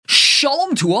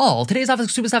Shalom to all. Today's office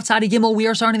Kesuvos Tzadi Gimel. We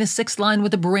are starting the 6th line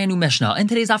with a brand new Mishnah. And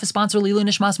today's office sponsor Lilu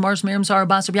Nishmas Mars Miriam Sarah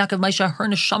Bas Rabbi Yaakov Maisha her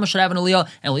Neshama should have an Aliyah,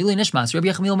 and Lilu Nishmas Rabbi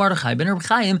Yechmiel Mardechai ben Rabbi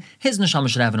Chaim his Neshama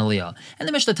should have an Aliyah. And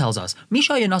the Mishnah tells us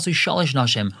Misha Yanasu Shalish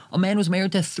Nashim. A man was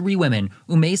married to 3 women,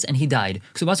 Umes, and he died.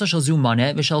 Ksubasa shall zu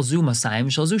Maneh v'shal zu Masayim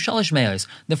v'shal zu Shalish Meos.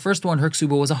 The first one her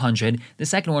ksuba was 100. The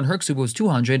second one her ksuba was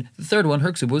 200. The third one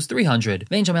her ksuba was 300.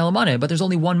 Vein Shamel Maneh, but there's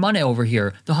only one Maneh over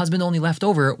here. The husband only left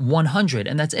over 100,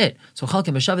 and that's it. So Chalkim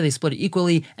B'Shavah, they split it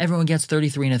equally. Everyone gets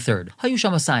 33 and a third.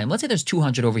 Hayusham Asayim. Let's say there's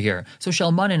 200 over here. So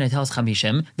Shel Maneh Netels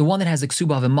Chamishim, the one that has the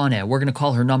ksuba of a Maneh, we're going to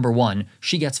call her number 1.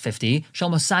 She gets 50. Shel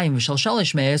Masayim v'Shel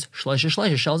Shalish Meos,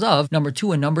 Shlesh Shel Zav. Number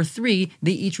 2 and number 3,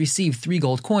 they each receive 3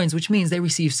 gold coins, which means they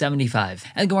receive 75.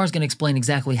 And Gemara is going to explain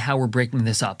exactly how we're breaking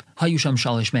this up. Hayusham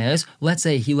Shalish Meos. Let's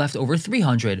say he left over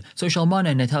 300. So Shel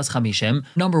Maneh Netels Chamishim.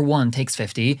 Number 1 takes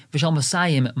 50. V'Shel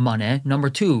Masayim Maneh. Number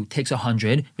 2 takes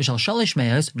 100. V'Shel Shalish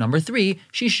Meos. Number 3,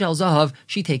 she Shel Zahav,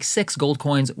 she takes 6 gold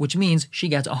coins, which means she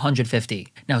gets 150.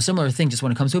 Now, similar thing just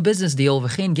when it comes to a business deal,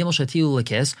 V'chein Gimel Shatilu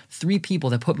Lekis, 3 people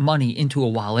that put money into a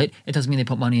wallet. It doesn't mean they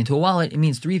put money into a wallet, it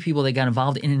means 3 people that got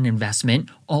involved in an investment,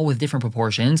 all with different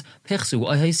proportions. Pichsu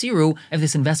Ahaysiru, if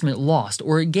this investment lost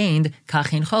or it gained,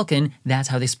 Kachen Chalkin, that's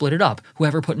how they split it up.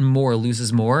 Whoever put in more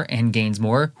loses more and gains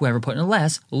more. Whoever put in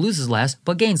less loses less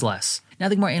but gains less. Now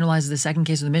the Gemara analyzes the second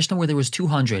case of the Mishnah where there was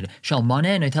 200. Shel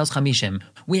Maneh Netels Chamishim.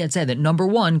 We had said that number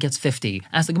 1 gets 50.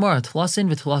 Ask the Gemara, Tlasin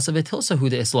v'Tlasa v'Tilsahu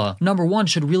de Isla. Number 1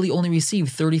 should really only receive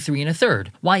 33 and a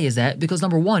third. Why is that? Because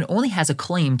number 1 only has a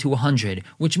claim to 100,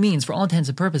 which means for all intents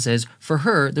and purposes, for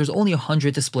her, there's only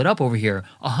 100 to split up over here.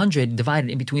 100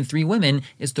 divided in between 3 women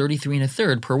is 33 and a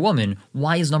third per woman.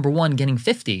 Why is number 1 getting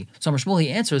 50? So Amar Shmuel, he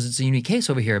answers it's a unique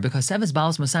case over here because Seves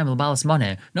Balas Masayim L'Balas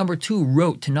Maneh. Number 2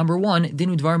 wrote to number 1,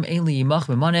 Dinu Dvarim Eli I'm not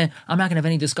going to have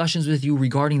any discussions with you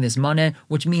regarding this maneh,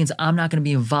 which means I'm not going to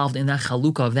be involved in that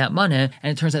chalukah of that maneh,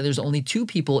 and it turns out there's only 2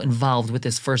 people involved with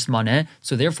this first maneh,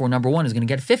 so therefore number 1 is going to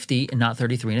get 50 and not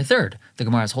 33 and a third. The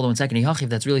Gemara says, hold on 1 second, if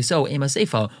that's really so, Ema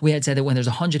Seifa, we had said that when there's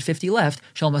 150 left,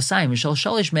 Shal Masayim, Shal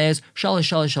Shalish Meos, Shalish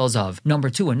Shal Zav. Number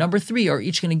 2 and number 3 are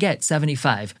each going to get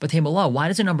 75. But Teimalah, why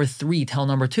does a number 3 tell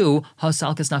number 2,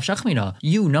 Hasalkas Nafshachmina?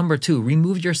 You, number 2,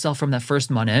 removed yourself from that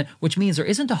first maneh, which means there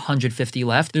isn't 150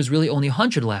 left, there's really only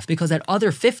 100 left, because that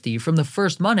other 50 from the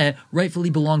first maneh rightfully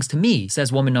belongs to me,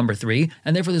 says woman number 3,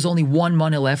 and therefore there's only 1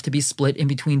 maneh left to be split in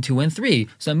between 2 and 3.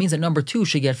 So that means that number 2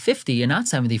 should get 50 and not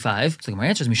 75. So my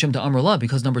answer is Mishum to Amrullah,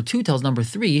 because number 2 tells number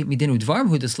 3, Midinu Dvarm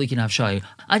Hu Deslikin Avshai.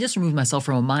 I just removed myself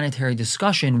from a monetary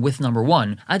discussion with number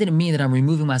 1. I didn't mean that I'm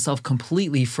removing myself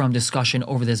completely from discussion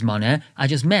over this maneh. I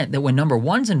just meant that when number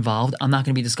 1's involved, I'm not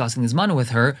going to be discussing this maneh with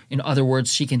her. In other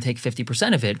words, she can take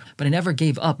 50% of it. But I never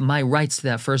gave up my rights to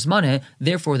that first maneh.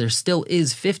 Therefore, there still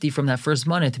is 50 from that first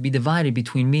maneh to be divided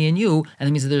between me and you, and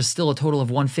that means that there's still a total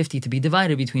of 150 to be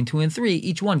divided between 2 and 3.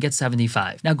 Each one gets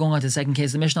 75. Now going on to the second case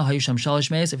of the Mishnah, Hayusham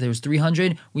Shalish Meos, if there was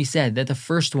 300, we said that the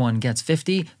first one gets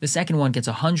 50, the second one gets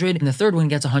 100, and the third one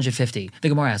gets 150. The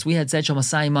Gemara asks, we had said Shal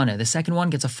Masai Maneh, the second one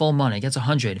gets a full maneh, gets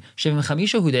 100. Shevim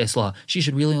Chamisha Huda Isla, she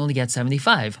should really only get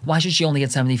 75. Why should she only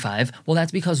get 75? Well,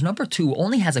 that's because number 2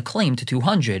 only has a claim to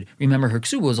 200. Remember, her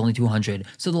ksuba was only 200.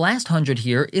 So the last 100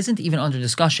 here isn't even under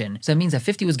discussion. So that means that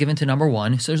 50 was given to number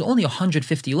 1, so there's only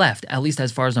 150 left, at least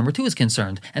as far as number 2 is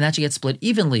concerned, and that should get split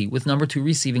evenly, with number 2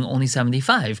 receiving only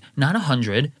 75, not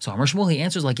 100. So Amar Shmuel, he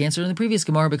answers like answered in the previous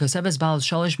Gemara, because Seves Balas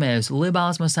Shalish Meos, Li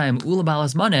Balas Masayim, Ula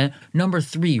Balas Maneh, number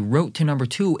 3 wrote to number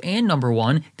 2 and number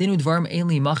 1, Dinu Dvarim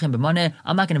Eli Machem B'Maneh,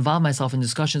 I'm not going to involve myself in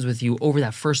discussions with you over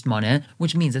that first maneh,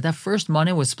 which means that first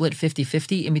maneh was split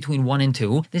 50-50 in between 1 and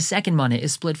 2. The second maneh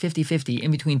is split 50-50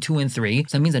 in between 2 and 3,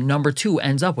 so that means that number 2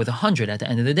 ends up with 100 at the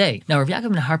end of the day. Now, Rav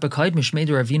Yaakov Nahar Pakad, Mishmei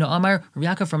de Ravina Amar,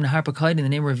 Rav Yaakov from Nahar Pakad in the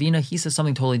name of Ravina, he says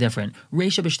something totally different.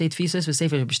 Reisha b'shtei tfisas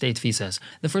v'seifa b'shtei tfisas.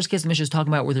 The first case the Mishnah is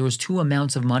talking about where there was 2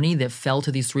 amounts of money that fell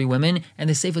to these 3 women, and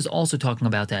the Seif is also talking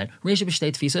about that. Reisha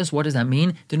b'shtei tfisas, what does that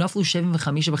mean? Denaflu shevim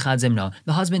v'chamisha b'chad zimna.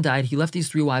 The husband died, he left these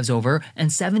 3 wives over,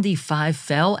 and 75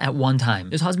 fell at one time.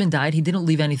 This husband died, he didn't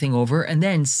leave anything over, and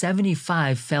then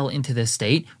 75 fell into this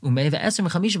state, umei v'esrim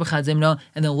v'chamisha b'chad zimna,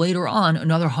 and then later on,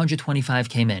 another 125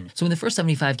 came in. So when the first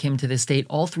 75 came into this state,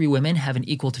 all 3 women have an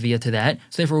equal tviyah to that,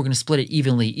 so therefore we're going to split it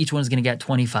evenly. Each one is going to get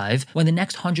 25. When the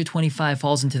next 125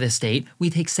 falls into this state, we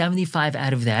take 75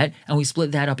 out of that, and we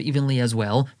split that up evenly as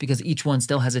well, because each one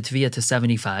still has a tviyah to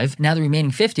 75. Now the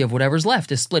remaining 50 of whatever's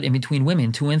left is split in between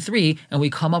women 2 and 3, and we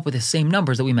come up with the same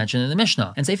numbers that we mentioned in the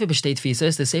Mishnah. And Seifa b'shtei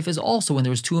tfisas, the Seifa is also when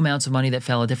there was 2 amounts of money that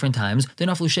fell at different times.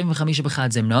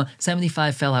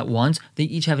 75 fell at once. They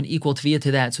each have an equal tviyah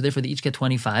to that, so therefore they each get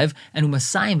 25. And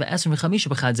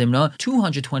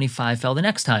 225 fell the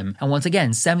next time. And once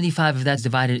again, 75 of that's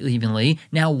divided evenly.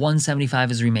 Now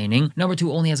 175 is remaining. Number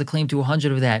 2 only has a claim to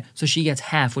 100 of that, so she gets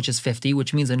half, which is 50,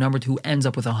 which means that number 2 ends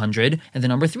up with 100, and then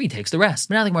number 3 takes the rest.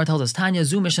 But now the Gemara tells us, Tanya,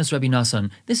 Zu Mishnas Rabbi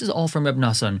Nasan. This is all from Rabbi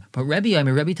Nasan. But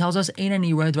Rabbi tells us, Ein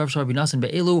ani roed dvar shel Rabbi Nasan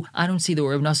be'elu. I don't see that what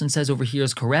Rabbi Nasan says over here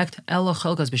is correct. Ela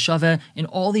chelkas b'shaveh. In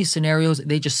all these scenarios,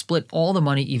 they just split all the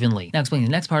money evenly. Now explaining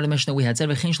the next part of the Mishnah, we had said,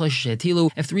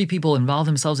 if 3 people involve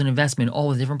themselves in investment, all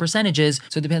with different percentages,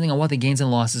 so depending on what the gains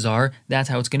and losses are, that's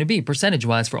how it's going to be,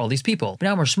 percentage-wise for all these people. But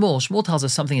now we're Shmuel. Shmuel tells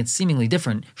us something that's seemingly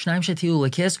different.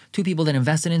 2 people that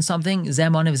invested in something,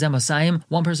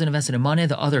 one person invested in money,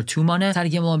 the other 2 money.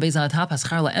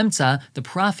 The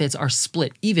profits are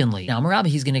split evenly. Now Marabi,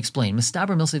 he's going to explain.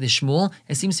 Mistaber Milsei the Shmuel,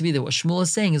 it seems to be that what Shmuel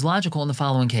is saying is logical in the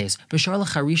following case.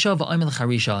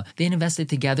 They invested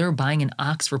together buying an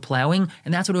ox for plowing,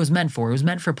 and that's what it was meant for. It was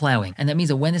meant for plowing. And that means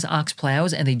that when this ox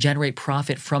plows and they generate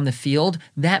profit from the field,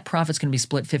 that profit's going to be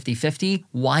split 50-50.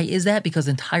 Why is that? Because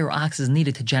the entire ox is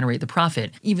needed to generate the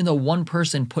profit. Even though one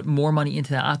person put more money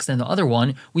into that ox than the other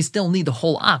one, we still need the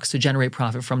whole ox to generate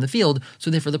profit from the field, so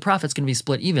therefore the profit's going to be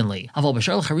split evenly.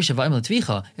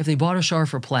 If they bought a shar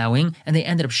for plowing and they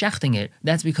ended up shechting it,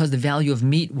 that's because the value of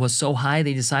meat was so high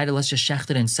they decided let's just shecht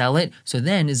it and sell it. So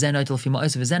then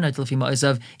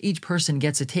each person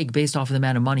gets to take based off of the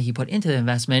amount of money he put into the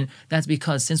investment. That's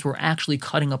because since we're actually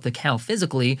cutting up the cow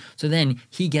physically, so then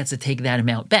he gets to take that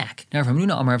amount back. Now Rav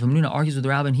Hamnuna argues with the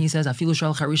Rabbi and he says,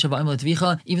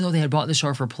 even though they had bought the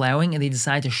shar for plowing and they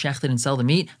decided to shecht it and sell the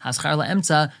meat,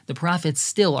 the profits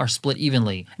still are split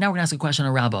evenly. Now we're going to ask a question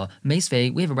on Rabbah.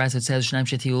 Meisvei, we have a brayso that says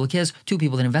 2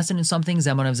 people that invested in something,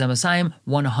 Zeman of Zemasayim,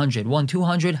 100,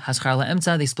 200, Haschar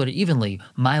la'emtza, they split it evenly.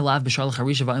 My lav b'shar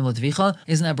l'charisha va'im l'tvicha.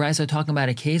 Isn't that brayso talking about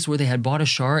a case where they had bought a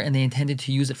shar and they intended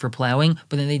to use it for plowing,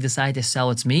 but then they decided to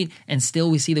sell its meat, and still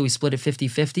we see that we split it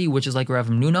 50-50, which is like Rav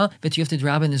Hamnuna, but you have to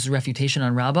drab in this is a refutation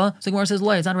on Rabbah. So Gemara says,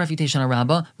 it's not a refutation on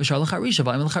Rabbah, b'shar l'charisha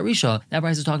va'im l'charisha. That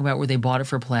brayso is talking about where they bought it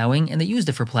for plowing and they used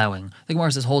it for plowing. The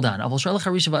Gemara says, hold on. What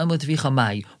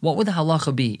would the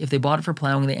halacha be if they bought it for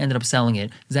plowing and they ended up selling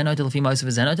it?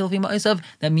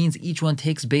 That means each one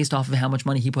takes based off of how much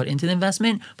money he put into the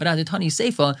investment. But at the Tani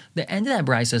Seifa, the end of that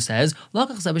brayso says,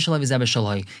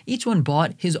 each one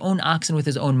bought his own oxen with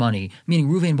his own money. Meaning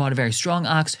Reuven bought a very strong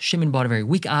ox, Shimon bought a very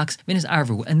weak ox, Vinis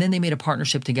Arvu, and then they made a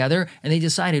partnership together and they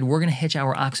decided we're going to hitch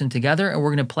our oxen together and we're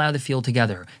going to plow the field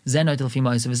together. In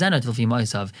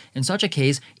such a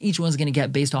case, each one's going to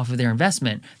get based off of their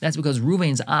investment. That's because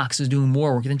Reuven's ox is doing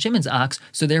more work than Shimon's ox,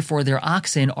 so therefore their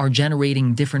oxen are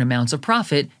generating different amounts of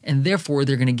profit, and therefore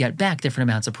they're going to get back different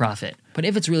amounts of profit. But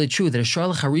if it's really true that a shar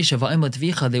l'charisha va'im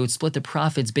l'tvicha, they would split the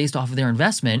profits based off of their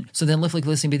investment, so then liflik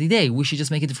listening b'didei, we should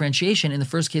just make a differentiation in the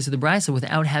first case of the brayso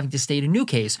without having to state a new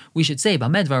case. We should say,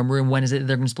 b'medvar murim, when is it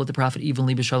they're going to split the profit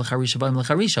evenly b'shar l'charisha va'im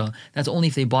l'charisha? That's only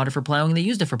if they bought it for plowing and they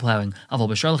used it for plowing. Aval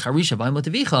b'shar l'charisha va'im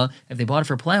l'tvicha, if they bought it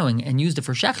for plowing and used it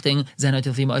for shechting, zenot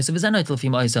l'fim oisav, zenot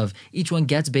l'fim oisav. Each one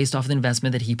gets based off of the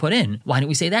investment that he put in. Why didn't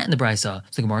we say that in the brayso?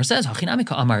 So the Gemara says, hachinami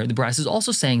ka'amar. The brayso is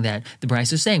also saying that. The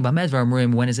brayso is saying, b'medvar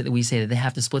murim, when is it that we say that they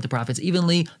have to split the profits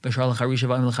evenly? B'shar l'charisha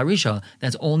va'im l'charisha.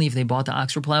 That's only if they bought the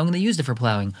ox for plowing and they used it for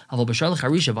plowing. Aval b'shar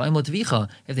l'charisha va'im l'tvicha.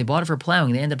 If they bought it for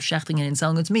plowing, they end up shechting it and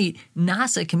selling its meat.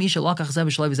 Nasa kamisha lakach zeh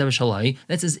b'shalai v'zeh b'shalai.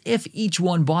 That's as if each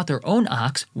one bought their own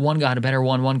ox. One got a better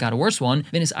one got a worse one.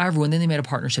 Vinis arvu, and then they made a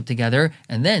partnership together.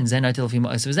 And then zenai tilfim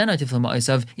ma'asav, zenai tilfim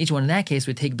ma'asav. Each one in that case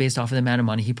would take based off of the amount of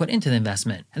money he put into the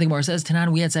investment. I think Gemara says,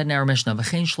 Tanan, we had said in our Mishnah,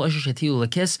 v'chein shlosha shetilu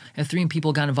l'kis. If 3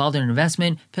 people got involved in an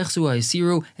investment, pechsu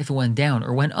ha'isiru. If it went down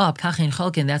or went up, kachin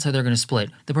chalkin, that's how they're going to split.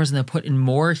 The person that put in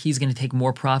more, he's going to take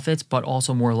more profits, but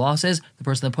also more losses. The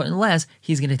person that put in less,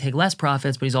 he's going to take less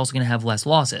profits, but he's also going to have less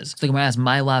losses. So the Gemara asks,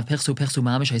 my lav pechsu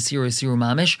mamish, ha'isiru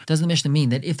mamish. Doesn't the Mishnah mean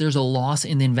that if there's a loss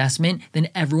in the investment, then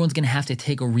everyone's going to have to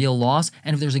take a real loss,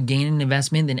 and if there's a gain in an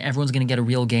investment, then everyone's going to get a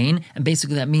real gain? And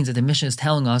basically that means that the Mishnah is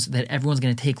telling us that everyone's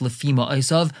going to take lefima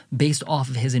oisav based off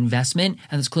of his investment,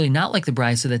 and it's clearly not like the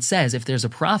brayso that says if there's a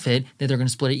profit that they're going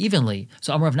to split it evenly.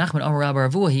 So Amar Rav Nachman, Amar Rabba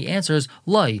Ravua, he answers,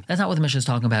 Loi, that's not what the Mishnah is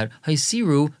talking about.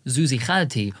 Haisiru zuzi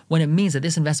chadati, when it means that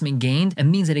this investment gained, it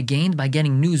means that it gained by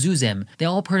getting new zuzim. They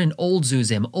all put in old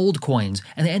zuzim, old coins,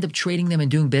 and they end up trading them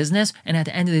and doing business, and at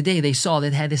the end of the day they saw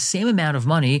that they had the same amount of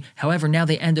money, however now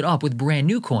they ended up with brand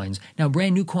new coins. Now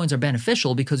brand new coins are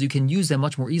beneficial because you can use them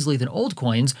much more easily than old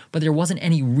coins, but there wasn't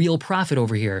any real profit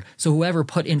over here. So whoever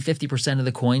put in 50% of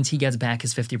the coins, he gets back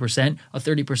his 50%, a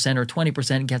 30% or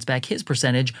 20% gets back his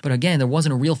percentage, but again, there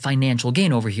wasn't a real financial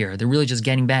gain over here. They're really just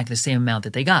getting back the same amount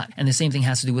that they got. And the same thing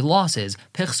has to do with losses.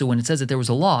 Pechsu, when it says that there was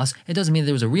a loss, it doesn't mean that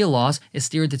there was a real loss.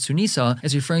 Estir de tsunisa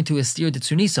is referring to estir de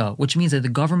Sunisa, which means that the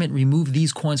government removed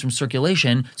these coins from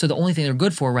circulation, so the only thing they're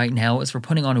good for right now is for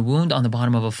putting on a wound on the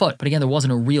bottom of a foot. But again, there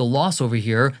wasn't a real loss over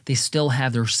here. They still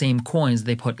have their same coins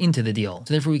they put into the deal.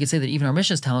 So therefore, we could say that even our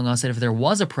Mishnah is telling us that if there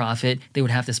was a profit, they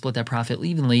would have to split that profit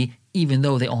evenly, even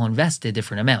though they all invested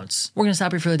different amounts. We're going to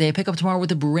stop here for the day. Pick up tomorrow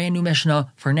with a brand new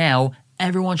Mishnah. For now,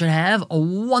 everyone should have a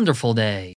wonderful day.